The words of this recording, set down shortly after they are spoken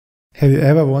Have you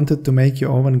ever wanted to make your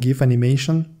own GIF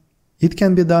animation? It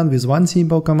can be done with one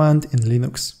simple command in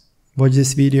Linux. Watch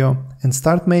this video and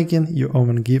start making your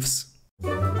own GIFs.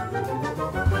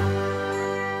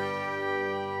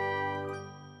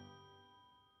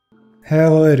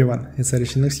 Hello everyone, it's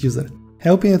Irish Linux user,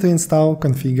 helping you to install,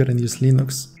 configure and use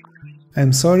Linux.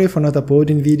 I'm sorry for not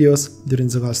uploading videos during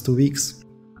the last 2 weeks.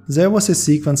 There was a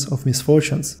sequence of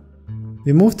misfortunes.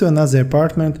 We moved to another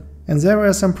apartment and there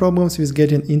were some problems with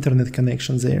getting internet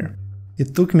connection there.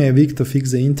 It took me a week to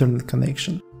fix the internet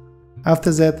connection.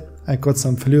 After that, I caught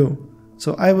some flu,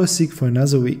 so I was sick for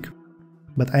another week.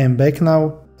 But I am back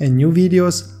now and new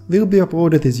videos will be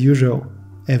uploaded as usual,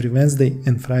 every Wednesday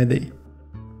and Friday.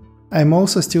 I'm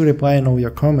also still replying all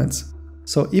your comments,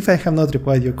 so if I have not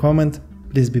replied your comment,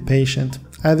 please be patient,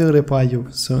 I will reply you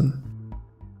soon.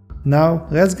 Now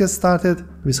let's get started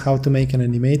with how to make an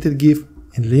animated GIF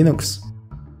in Linux.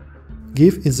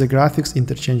 GIF is the graphics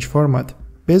interchange format.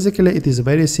 Basically it is a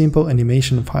very simple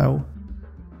animation file,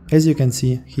 as you can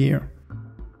see here.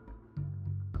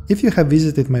 If you have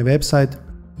visited my website,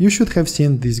 you should have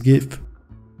seen this GIF.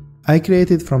 I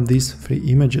created from these 3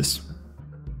 images.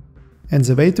 And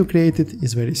the way to create it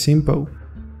is very simple.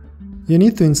 You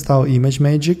need to install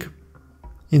imagemagick.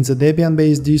 In the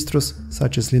Debian-based distros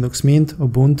such as Linux Mint,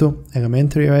 Ubuntu,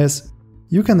 Elementary OS,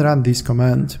 you can run this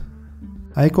command.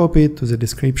 I copy it to the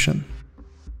description.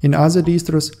 In other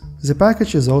distros, the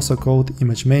package is also called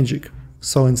imagemagick,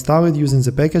 so install it using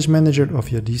the package manager of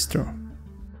your distro.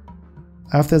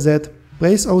 After that,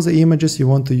 place all the images you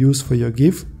want to use for your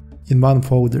GIF in one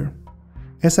folder,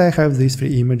 as I have these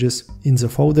 3 images in the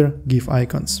folder GIF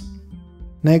icons.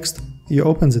 Next, you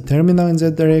open the terminal in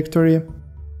that directory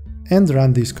and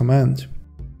run this command,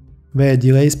 where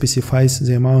delay specifies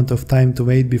the amount of time to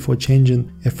wait before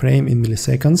changing a frame in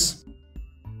milliseconds.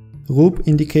 Loop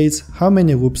indicates how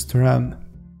many loops to run.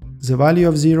 The value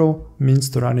of 0 means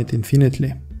to run it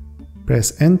infinitely.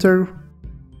 Press enter,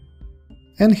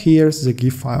 and here's the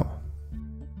GIF file.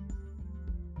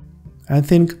 I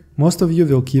think most of you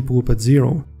will keep loop at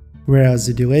 0, whereas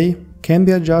the delay can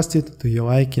be adjusted to your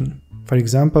liking. For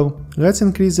example, let's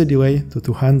increase the delay to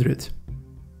 200.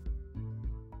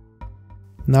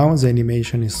 Now the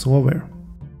animation is slower.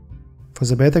 For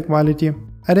the better quality,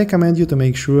 I recommend you to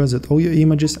make sure that all your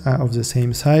images are of the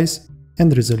same size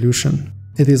and resolution.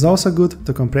 It is also good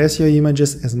to compress your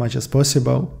images as much as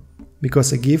possible,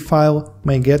 because a GIF file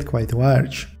may get quite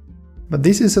large. But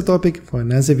this is a topic for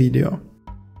another video.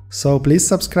 So please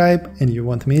subscribe and you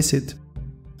won't miss it.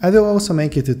 I will also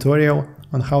make a tutorial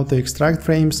on how to extract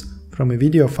frames from a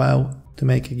video file to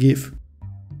make a GIF.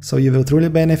 So you will truly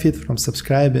benefit from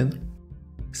subscribing.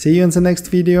 See you in the next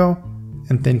video,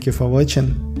 and thank you for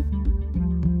watching.